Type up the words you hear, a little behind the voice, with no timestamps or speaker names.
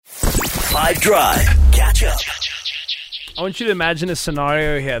5 Drive. Catch up. I want you to imagine a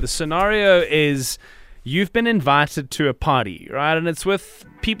scenario here. The scenario is you've been invited to a party, right? And it's with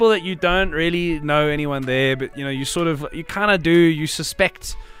people that you don't really know anyone there, but you kind of do. You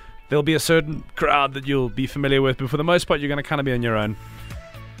suspect there'll be a certain crowd that you'll be familiar with, but for the most part, you're going to kind of be on your own.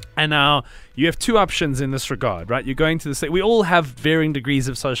 And now you have two options in this regard, right? You're going to the we all have varying degrees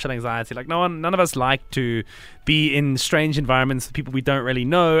of social anxiety. Like none of us like to be in strange environments with people we don't really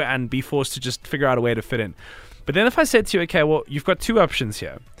know and be forced to just figure out a way to fit in. But then if I said to you, okay, well, you've got two options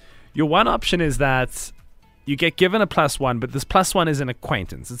here. Your one option is that you get given a +1, but this +1 is an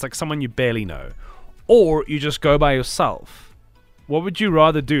acquaintance. It's like someone you barely know. Or you just go by yourself. What would you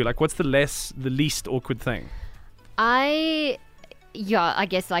rather do? Like, what's the least awkward thing? I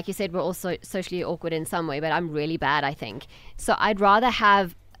guess, like you said, we're also socially awkward in some way, but I'm really bad, I think. So I'd rather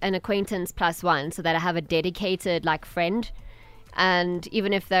have an acquaintance +1 so that I have a dedicated, friend. And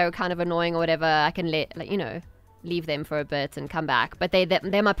even if they're kind of annoying or whatever, I can leave them for a bit and come back. But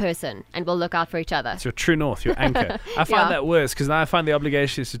they're my person, and we'll look out for each other. It's your true north, your anchor. I find that worse, because now I find the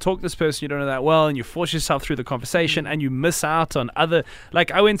obligation is to talk to this person you don't know that well, and you force yourself through the conversation, and you miss out on other...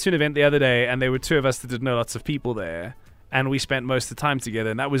 I went to an event the other day, and there were two of us that didn't know lots of people there, and we spent most of the time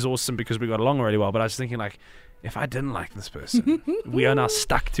together, and that was awesome because we got along really well. But I was thinking, if I didn't like this person, we are now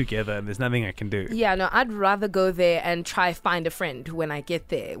stuck together and there's nothing I can do. Yeah, no, I'd rather go there and try find a friend when I get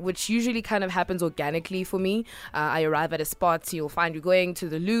there, which usually kind of happens organically for me. I arrive at a spot, you'll find you're going to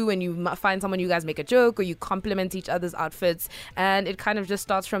the loo and you find someone, you guys make a joke or you compliment each other's outfits, and it kind of just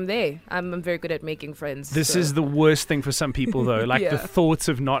starts from there. I'm very good at making friends. This is the worst thing for some people, though. The thoughts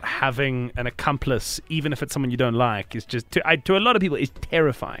of not having an accomplice, even if it's someone you don't like, is just, to a lot of people, is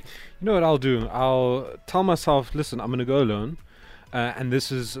terrifying. You know what I'll do? I'll tell myself, listen, I'm going to go alone. And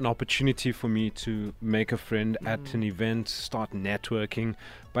this is an opportunity for me to make a friend at an event, start networking.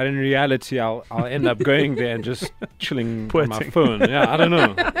 But in reality, I'll end up going there and just chilling on my phone. Yeah, I don't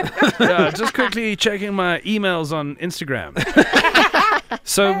know. Just quickly checking my emails on Instagram.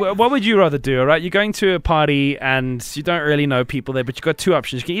 So what would you rather do, all right? You're going to a party and you don't really know people there, but you've got two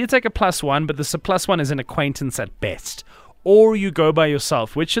options. You can either take a +1, but this +1 is an acquaintance at best. Or you go by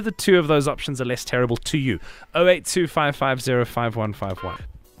yourself. Which of the two of those options are less terrible to you? 0825505151.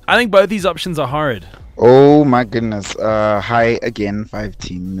 I think both these options are horrid. Oh my goodness. Hi again, 5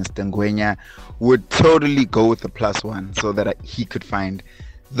 team. Mr. Ngwenya would totally go with the +1 so that he could find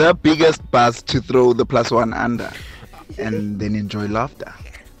the biggest buzz to throw the +1 under and then enjoy laughter.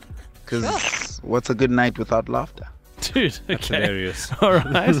 Because what's a good night without laughter? Dude, okay. That's hilarious. All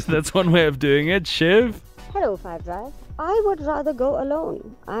right, that's one way of doing it. Shiv? Hello, 5 Drive. I would rather go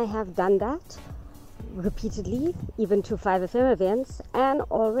alone. I have done that repeatedly, even to 5FM events, and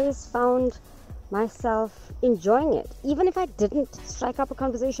always found myself enjoying it, even if I didn't strike up a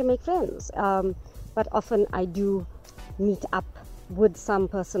conversation, make friends. But often I do meet up with some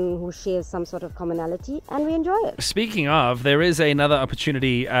person who shares some sort of commonality, and we enjoy it. Speaking of, there is another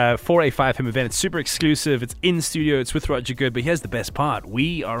opportunity for a 5FM event. It's super exclusive. It's in studio. It's with Roger Good, but here's the best part.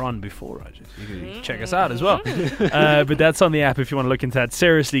 We are on before Roger. You can check us out as well. But that's on the app if you want to look into that.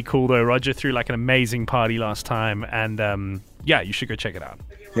 Seriously cool, though. Roger threw an amazing party last time, and you should go check it out.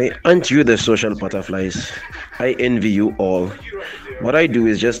 Hey, aren't you the social butterflies? I envy you all. What I do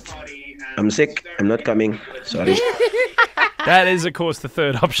is just, I'm sick, I'm not coming, sorry. That is, of course, the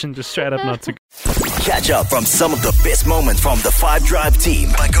third option, just straight up not to. Catch up from some of the best moments from the 5 Drive team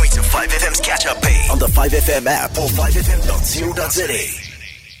by going to 5FM's catch-up page on the 5FM app or 5FM.co.za.